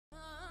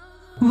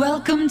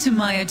Welcome to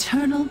my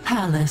eternal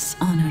palace,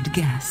 honored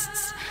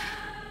guests.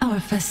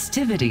 Our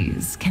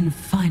festivities can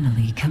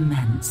finally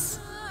commence.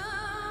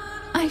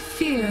 I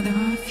fear there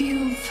are a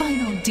few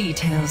final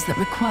details that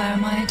require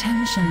my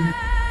attention.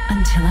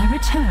 Until I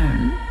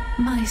return,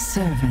 my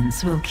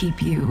servants will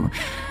keep you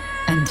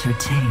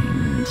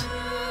entertained.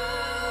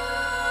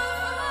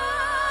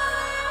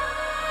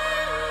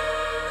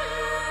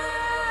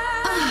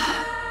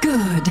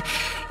 Good.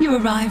 You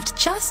arrived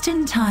just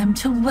in time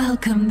to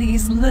welcome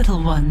these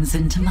little ones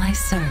into my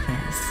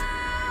service.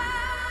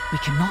 We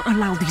cannot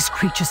allow these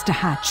creatures to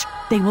hatch.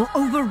 They will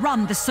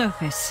overrun the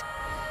surface.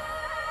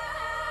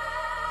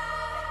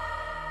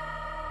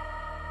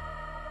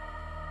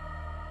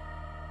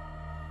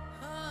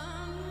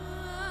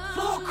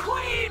 For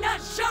Queen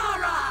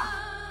Azshara!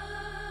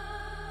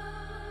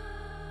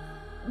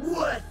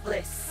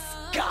 Worthless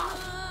scum!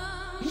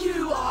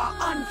 You are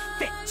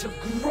unfit to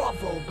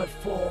grovel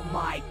before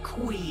my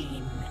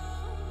queen.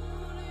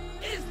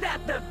 Is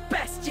that the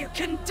best you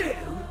can do?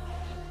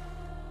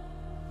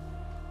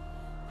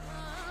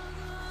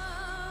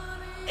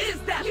 Is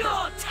that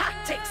your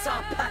tactics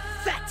are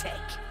pathetic?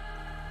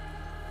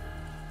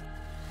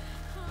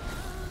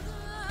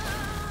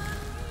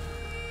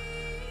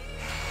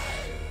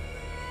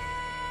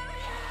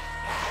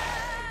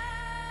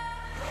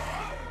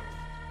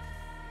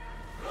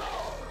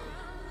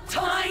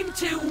 Time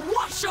to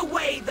wash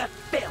away the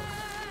filth!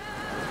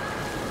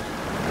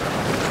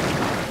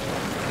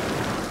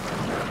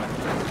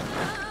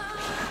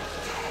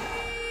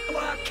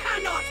 Power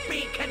cannot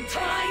be contained!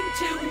 Time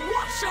to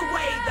wash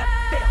away the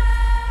filth!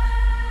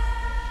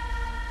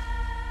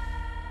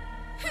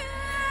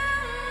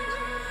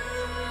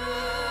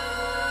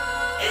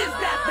 Is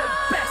that the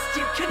best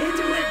you can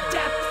do? In the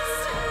depths,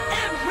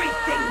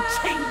 everything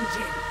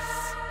changes!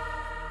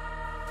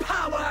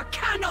 Power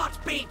cannot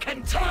be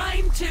contained!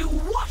 Time to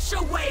wash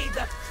away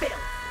the filth!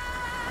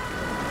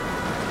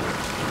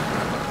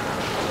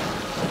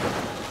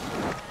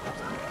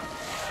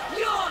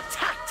 Your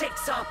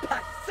tactics are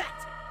pathetic!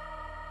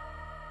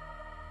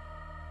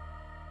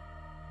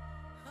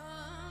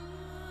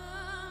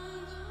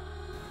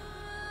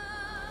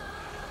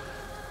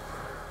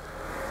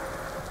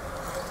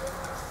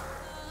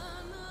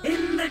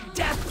 In the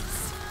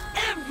depths,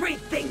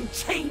 everything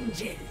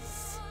changes!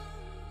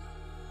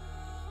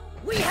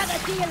 We had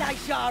a deal,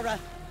 Ashvane.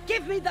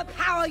 Give me the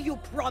power you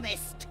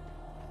promised.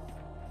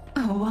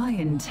 Oh, I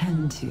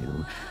intend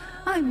to.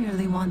 I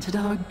merely wanted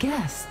our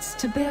guests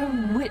to bear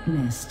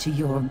witness to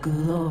your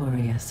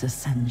glorious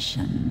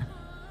ascension.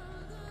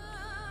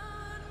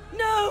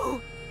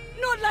 No!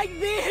 Not like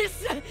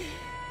this!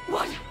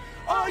 What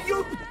are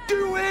you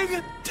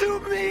doing to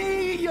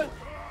me?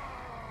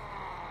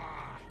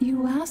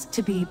 You asked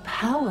to be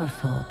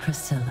powerful,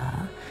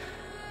 Priscilla.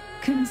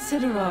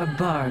 Consider our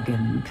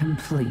bargain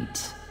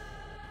complete.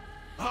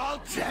 I'll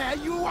tear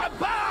you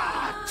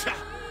apart!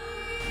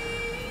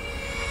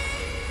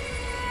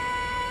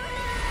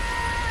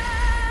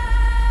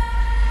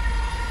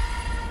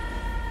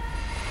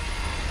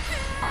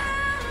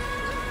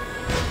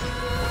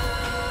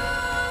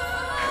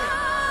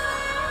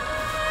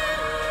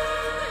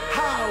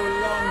 How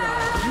long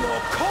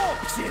your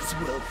corpses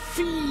will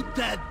feed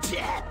the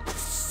depths?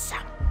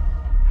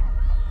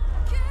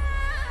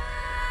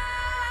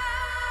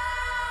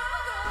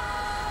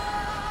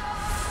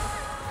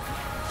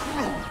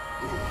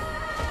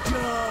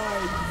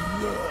 Die,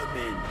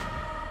 vermin!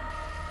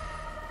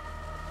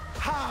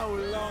 How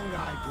long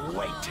I've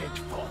waited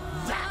for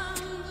that!